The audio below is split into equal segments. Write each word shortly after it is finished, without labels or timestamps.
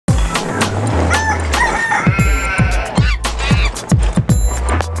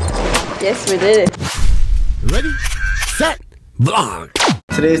for this. Ready, set, vlog.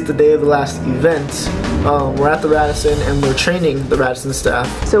 Today's the day of the last event. We're at the Radisson and we're training the Radisson staff.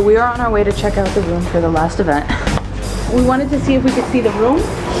 So we are on our way to check out the room for the last event. We wanted to see if we could see the room.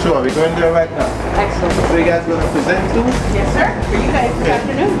 Sure, we're going there right now. Excellent. So you guys going to present to? Yes, sir. For you guys this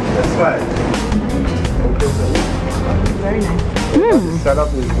afternoon. That's right. Very nice. The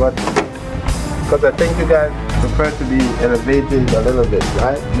setup is what, because I think you guys prefer to be elevated a little bit,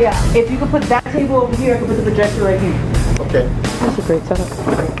 right? Yeah. If you could put that table over here, I could put the projector right here. Okay. That's a great setup.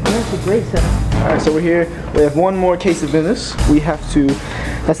 That's a great setup. Alright, so we're here. We have one more case of business. We have to,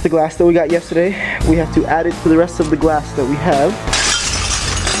 that's the glass that we got yesterday. We have to add it to the rest of the glass that we have.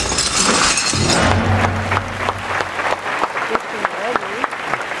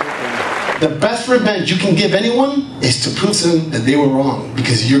 The best revenge you can give anyone is to prove to them that they were wrong,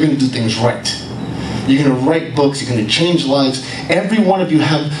 because you're going to do things right. You're going to write books, you're going to change lives. Every one of you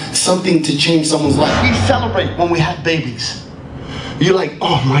have something to change someone's life. We celebrate when we have babies. You're like,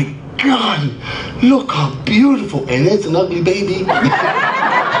 oh my God, look how beautiful. And it's an ugly baby. You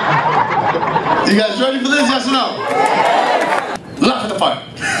guys ready for this, yes or no? Laugh at the fire.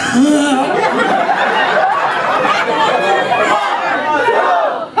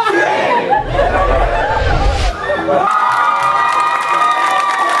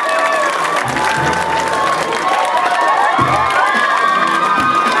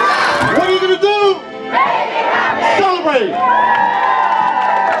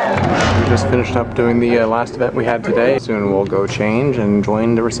 We just finished up doing the last event we had today. Soon we'll go change and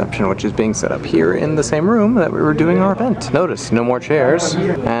join the reception, which is being set up here in the same room that we were doing our event. Notice, no more chairs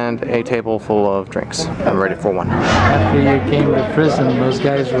and a table full of drinks. I'm ready for one. After you came to prison, those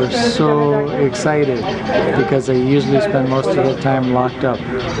guys were so excited because they usually spend most of their time locked up.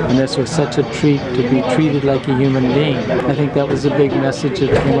 And this was such a treat to be treated like a human being. I think that was a big message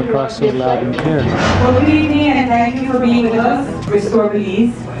that came across so loud and clear. Well, good evening and thank you for being with us. Restore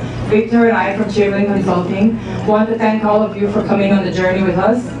Belize. Victor and I from Chamberlain Consulting want to thank all of you for coming on the journey with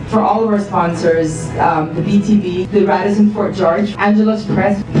us. For all of our sponsors, the BTV, the Radisson Fort George, Angelos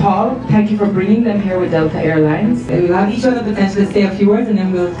Press, Paul, thank you for bringing them here with Delta Airlines. And we'll have each other potentially say a few words and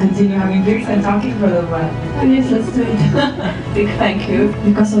then we'll continue having drinks and talking for a little while. Yes, let's do it. Big thank you.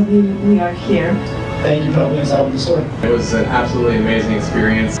 Because of you, we are here. Thank you for helping us out with the story. It was an absolutely amazing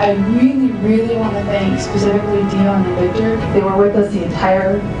experience. I really want to thank specifically Dion and Victor. They were with us the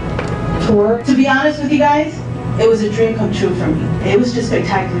entire tour. To be honest with you guys, it was a dream come true for me. It was just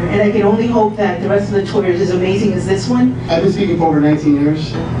spectacular, and I can only hope that the rest of the tour is as amazing as this one. I've been speaking for over 19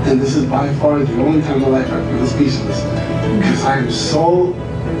 years, and this is by far the only time in my life I feel speechless. Because I am so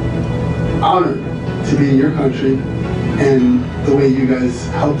honored to be in your country, and the way you guys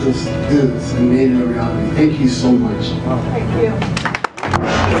helped us do this and made it a reality. Thank you so much. Thank you.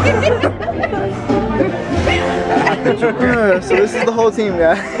 So this is the whole team,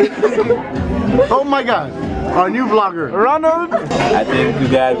 guys. Oh my God, our new vlogger, Ronald. I think you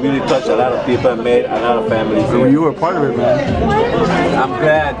guys really touched a lot of people and made a lot of families. So you were part of it, man. I'm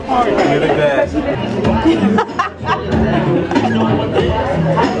glad, I'm really glad.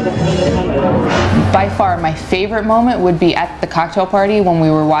 By far, my favorite moment would be at the cocktail party when we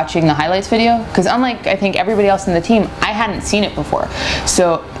were watching the highlights video, because unlike I think everybody else in the team, I hadn't seen it before.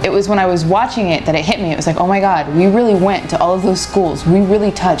 So it was when I was watching it that it hit me. It was like, oh my God, we really went to all of those schools. We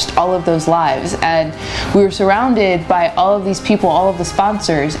really touched all of those lives. And we were surrounded by all of these people, all of the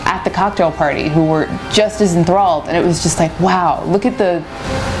sponsors at the cocktail party who were just as enthralled. And it was just like, wow, look at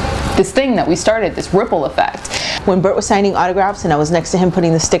this thing that we started, this ripple effect. When Bert was signing autographs and I was next to him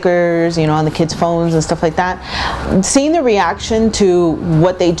putting the stickers, you know, on the kids' phones and stuff like that, seeing the reaction to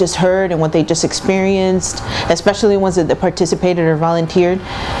what they just heard and what they just experienced, especially the ones that participated or volunteered,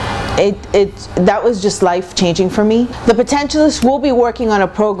 that was just life-changing for me. The Potentialists will be working on a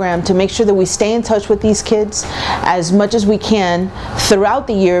program to make sure that we stay in touch with these kids as much as we can throughout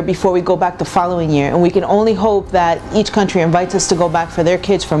the year before we go back the following year. And we can only hope that each country invites us to go back for their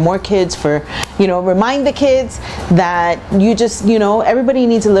kids, for more kids, for, you know, remind the kids that you just, you know, everybody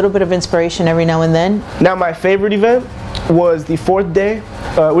needs a little bit of inspiration every now and then. Now my favorite event was the fourth day.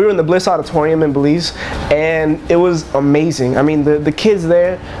 We were in the Bliss Auditorium in Belize, and it was amazing. I mean, the kids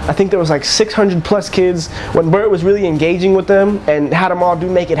there, I think there was like 600 plus kids. When Bert was really engaging with them and had them all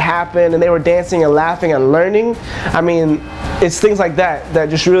make it happen, and they were dancing and laughing and learning. I mean, it's things like that that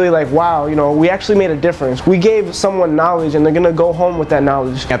just really like, wow, you know, we actually made a difference. We gave someone knowledge, and they're gonna go home with that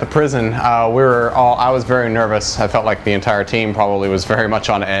knowledge. At the prison, I was very nervous. I felt like the entire team probably was very much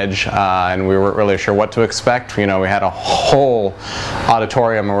on edge, and we weren't really sure what to expect. You know, we had a whole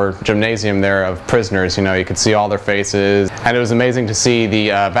auditorium or gymnasium there of prisoners. You know, you could see all their faces, and it was amazing to see the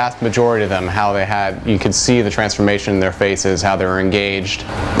vast majority of them, how they had, you could see the transformation in their faces, how they were engaged.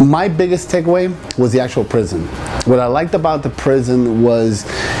 My biggest takeaway was the actual prison. What I liked about the prison was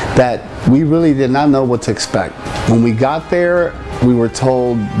that we really did not know what to expect. When we got there, we were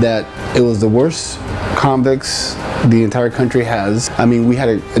told that it was the worst convicts the entire country has. I mean, we had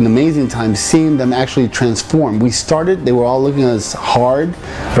an amazing time seeing them actually transform. We started, they were all looking at us hard,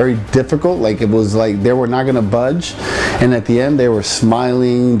 very difficult, like it was like they were not going to budge. And at the end, they were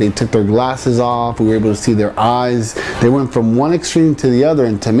smiling, they took their glasses off, we were able to see their eyes. They went from one extreme to the other,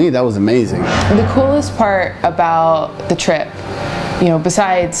 and to me, that was amazing. The coolest part about the trip, you know,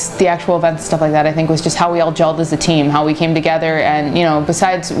 besides the actual events and stuff like that, I think was just how we all gelled as a team, how we came together, and, you know,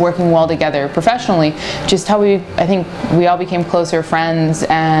 besides working well together professionally, just how I think we all became closer friends,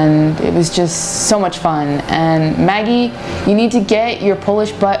 and it was just so much fun. And Maggie, you need to get your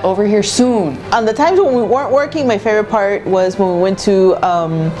Polish butt over here soon. On the times when we weren't working, my favorite part was when we went to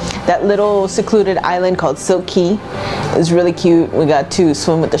that little secluded island called Silk Key. It was really cute. We got to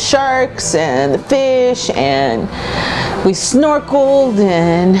swim with the sharks and the fish, and we snorkeled,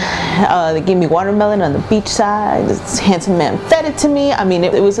 and they gave me watermelon on the beach side. This handsome man fed it to me. I mean,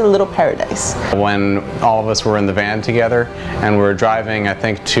 it was a little paradise. When all of us were in the van together and we were driving, I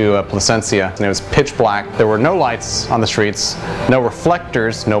think, to Placencia, and it was pitch black. There were no lights on the streets, no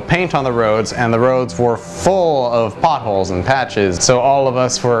reflectors, no paint on the roads, and the roads were full of potholes and patches. So all of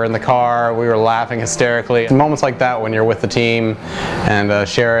us were in the car, we were laughing hysterically. Moments like that when you're with the team and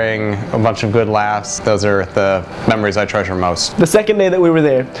sharing a bunch of good laughs, those are the memories I treasure most. The second day that we were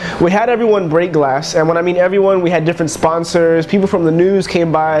there, we had everyone break glass, and when I mean everyone, we had different sponsors, people from the news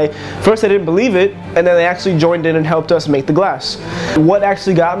came by. First I didn't believe it, and then they actually joined in and helped us make the glass. What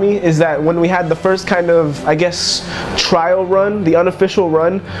actually got me is that when we had the first kind of, I guess, trial run, the unofficial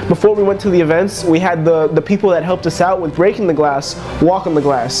run, before we went to the events, we had the people that helped us out with breaking the glass walk on the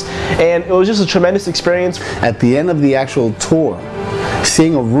glass, and it was just a tremendous experience. At the end of the actual tour,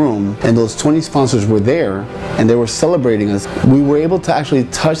 seeing a room and those 20 sponsors were there and they were celebrating us, we were able to actually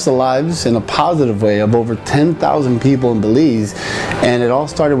touch the lives in a positive way of over 10,000 people in Belize, and it all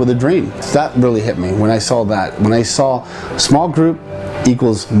started with a dream. So that really hit me when I saw that. When I saw small group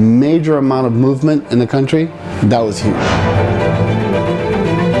equals major amount of movement in the country, that was huge.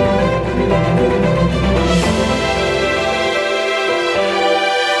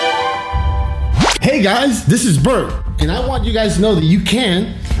 Hey guys, this is Bert, and I want you guys to know that you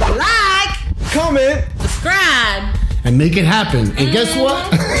can like, comment, subscribe, and make it happen. And guess what?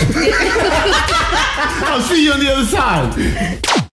 I'll see you on the other side.